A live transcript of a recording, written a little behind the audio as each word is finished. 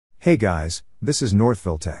Hey guys, this is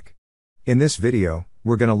Northville Tech. In this video,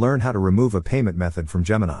 we're going to learn how to remove a payment method from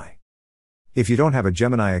Gemini. If you don't have a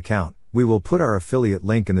Gemini account, we will put our affiliate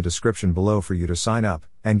link in the description below for you to sign up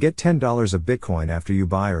and get $10 of Bitcoin after you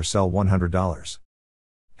buy or sell $100.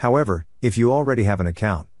 However, if you already have an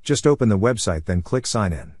account, just open the website then click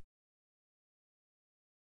sign in.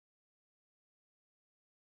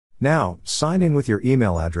 Now, sign in with your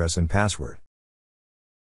email address and password.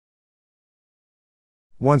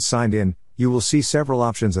 Once signed in, you will see several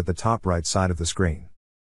options at the top right side of the screen.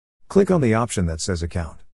 Click on the option that says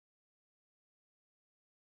Account.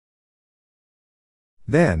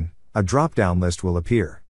 Then, a drop-down list will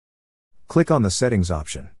appear. Click on the Settings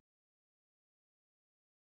option.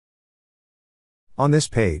 On this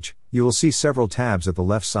page, you will see several tabs at the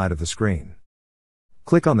left side of the screen.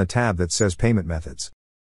 Click on the tab that says Payment Methods.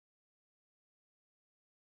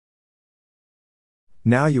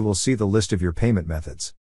 Now you will see the list of your payment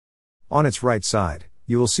methods. On its right side,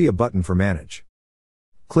 you will see a button for Manage.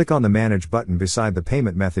 Click on the Manage button beside the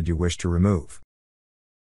payment method you wish to remove.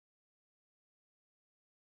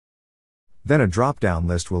 Then a drop-down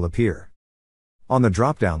list will appear. On the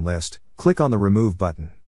drop-down list, click on the Remove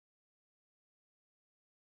button.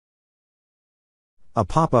 A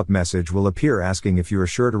pop-up message will appear asking if you are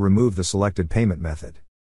sure to remove the selected payment method.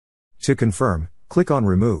 To confirm, click on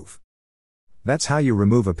Remove. That's how you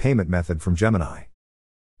remove a payment method from Gemini.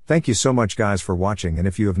 Thank you so much guys for watching, and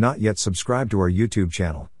if you have not yet subscribed to our YouTube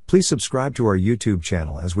channel, please subscribe to our YouTube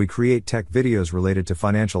channel as we create tech videos related to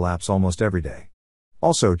financial apps almost every day.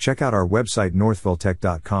 Also check out our website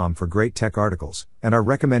northvilletech.com for great tech articles, and our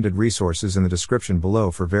recommended resources in the description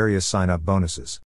below for various sign-up bonuses.